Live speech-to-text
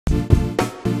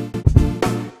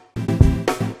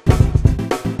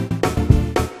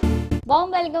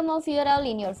Warm welcome of you all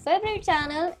in your favorite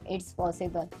channel, It's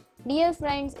Possible. Dear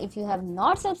friends, if you have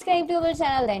not subscribed to our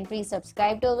channel, then please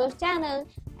subscribe to our channel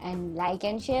and like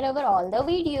and share our all the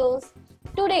videos.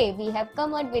 Today we have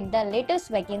come up with the latest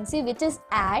vacancy which is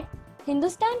at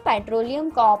Hindustan Petroleum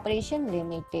Corporation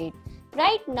Limited.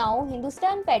 Right now,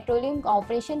 Hindustan Petroleum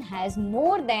Corporation has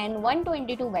more than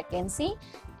 122 vacancy,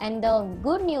 and the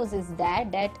good news is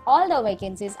that all the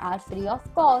vacancies are free of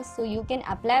cost, so you can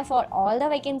apply for all the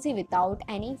vacancy without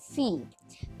any fee.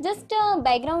 Just a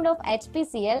background of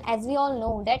HPCL, as we all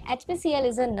know that HPCL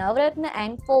is a Navratna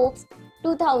and Forbes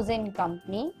 2000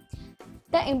 company.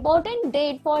 The important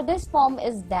date for this form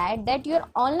is that your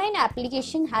online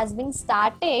application has been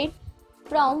started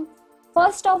from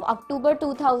 1st of October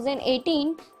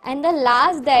 2018 and the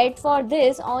last date for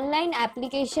this online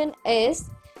application is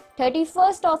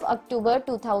 31st of October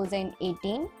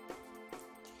 2018.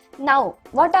 Now,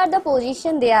 what are the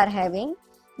position they are having?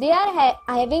 They are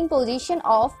having position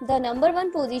of the number one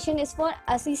position is for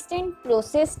assistant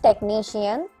process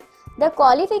technician. The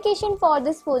qualification for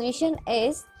this position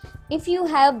is if you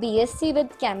have BSc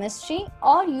with chemistry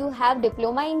or you have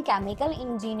diploma in chemical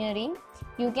engineering,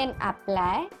 you can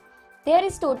apply. There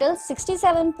is total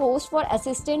 67 posts for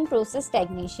assistant process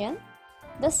technician.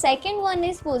 The second one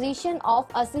is position of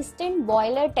assistant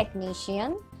boiler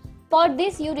technician. For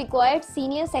this you required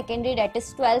senior secondary, that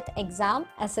is 12th exam,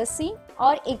 SSC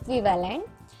or equivalent.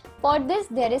 For this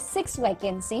there is 6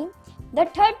 vacancy. The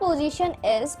third position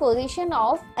is position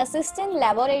of assistant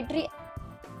laboratory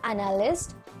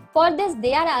analyst. For this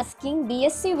they are asking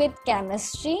BSc with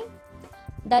chemistry.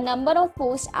 The number of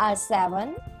posts are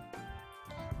 7.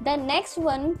 The next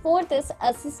one, fourth, is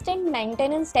assistant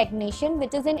maintenance technician,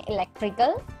 which is in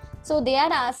electrical. So they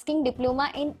are asking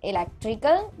diploma in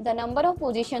electrical. The number of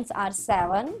positions are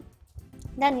 7.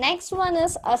 The next one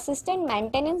is assistant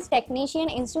maintenance technician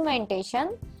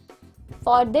instrumentation.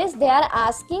 For this they are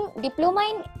asking diploma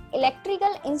in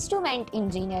electrical instrument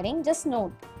engineering. Just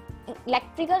note,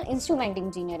 electrical instrument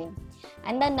engineering.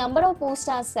 And the number of posts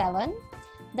are 7.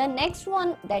 The next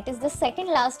one, that is the second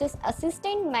last, is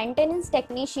assistant maintenance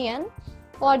technician.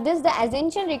 For this the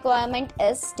essential requirement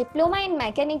is diploma in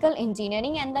mechanical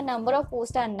engineering and the number of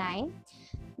posts are 9.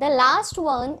 The last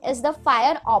one is the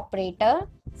fire operator.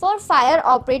 For fire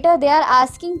operator they are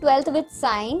asking 12th with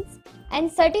science and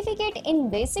certificate in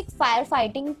basic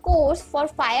firefighting course for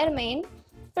firemen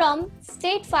from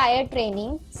State Fire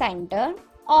Training Center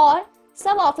or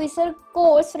sub-officer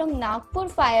course from Nagpur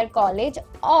Fire College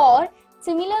or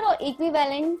similar or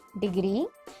equivalent degree.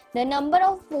 The number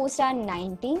of posts are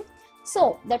 19.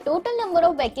 So the total number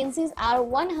of vacancies are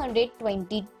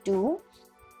 122.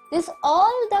 This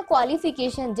all the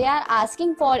qualification they are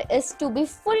asking for is to be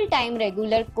full-time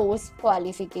regular course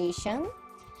qualification.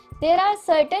 There are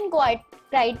certain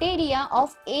criteria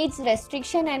of age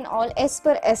restriction and all as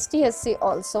per STSC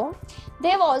also. They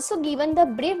have also given the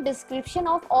brief description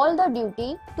of all the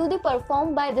duty to be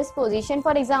performed by this position.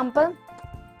 For example,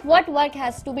 what work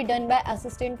has to be done by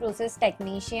assistant process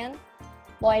technician,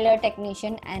 boiler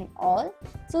technician and all.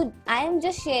 So I am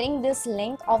just sharing this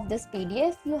link of this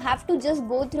PDF. You have to just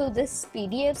go through this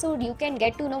PDF so you can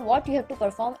get to know what you have to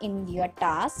perform in your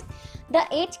task. The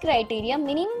age criteria,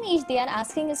 minimum age they are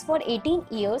asking is for 18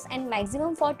 years and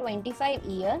maximum for 25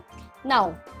 years.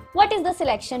 Now, what is the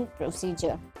selection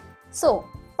procedure? So,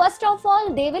 first of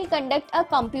all, they will conduct a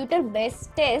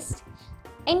computer-based test.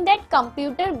 In that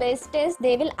computer-based test,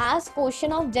 they will ask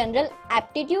question of general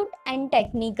aptitude and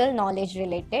technical knowledge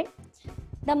related.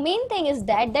 The main thing is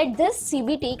that this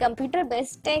CBT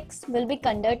computer-based test will be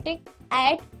conducted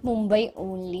at Mumbai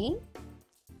only.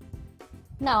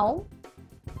 Now,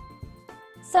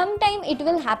 sometime it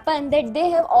will happen that they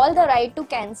have all the right to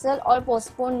cancel or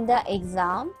postpone the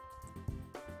exam.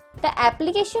 The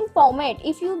application format,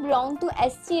 if you belong to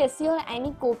SC, SC or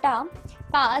any quota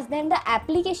pass, then the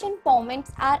application formats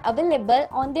are available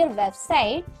on their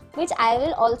website, which I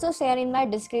will also share in my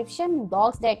description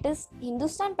box, that is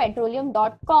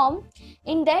hindustanpetroleum.com.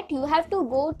 In that you have to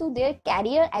go to their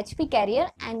career, HP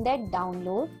career, and that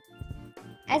download.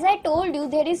 As I told you,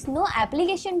 there is no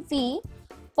application fee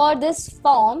for this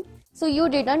form, so you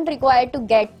didn't require to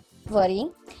get worry.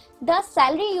 The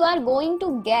salary you are going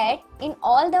to get in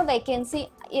all the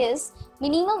vacancy is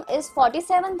minimum is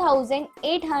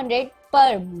 47,800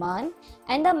 per month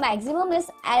and the maximum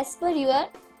is as per your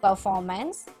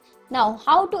performance. Now,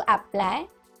 how to apply?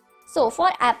 So for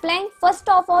applying, first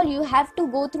of all you have to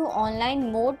go through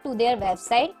online mode to their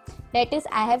website, that is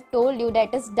I have told you,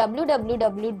 that is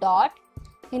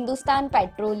www.Hindustan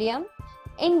Petroleum.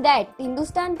 In that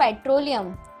Hindustan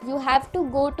Petroleum you have to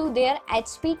go to their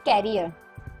HP career.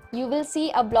 you will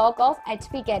see a block of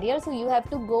HP Career. So you have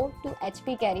to go to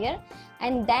HP Career,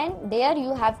 and then there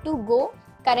you have to go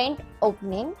current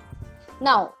opening.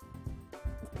 Now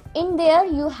in there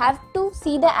you have to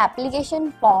see the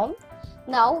application form.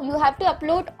 Now you have to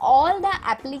upload all the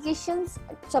applications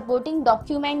supporting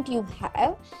document you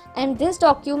have, and this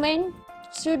document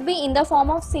should be in the form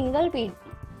of single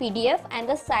PDF, and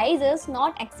the size is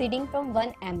not exceeding from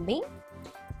 1 MB.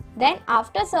 Then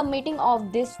after submitting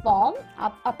of this form,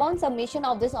 upon submission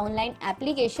of this online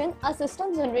application, a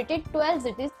system generated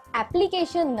 12-digit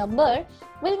application number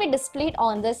will be displayed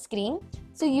on the screen.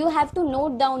 So you have to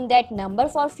note down that number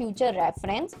for future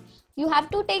reference. You have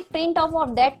to take print off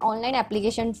of that online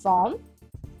application form.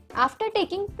 After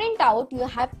taking print out, you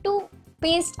have to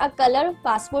paste a color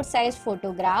passport size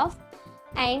photograph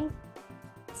and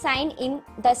sign in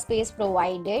the space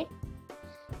provided.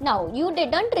 Now you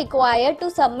didn't require to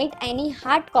submit any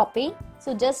hard copy,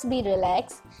 so just be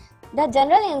relaxed. The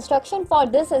general instruction for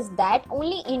this is that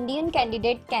only Indian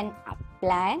candidate can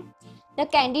apply. The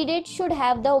candidate should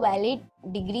have the valid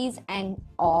degrees and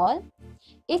all.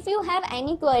 If you have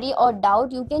any query or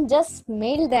doubt, you can just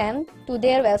mail them to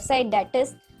their website, that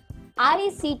is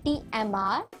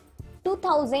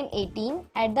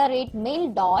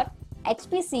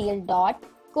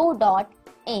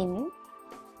rectmr2018@mail.hpcl.co.in.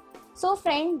 So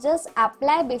friends, just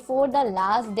apply before the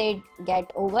last date get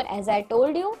over. As I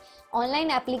told you, online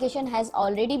application has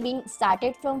already been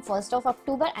started from 1st of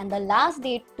October and the last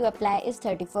date to apply is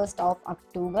 31st of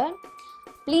October.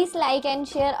 Please like and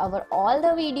share our all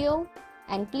the video,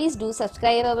 and please do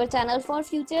subscribe our channel for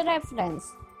future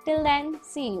reference. Till then,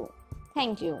 see you.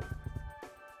 Thank you.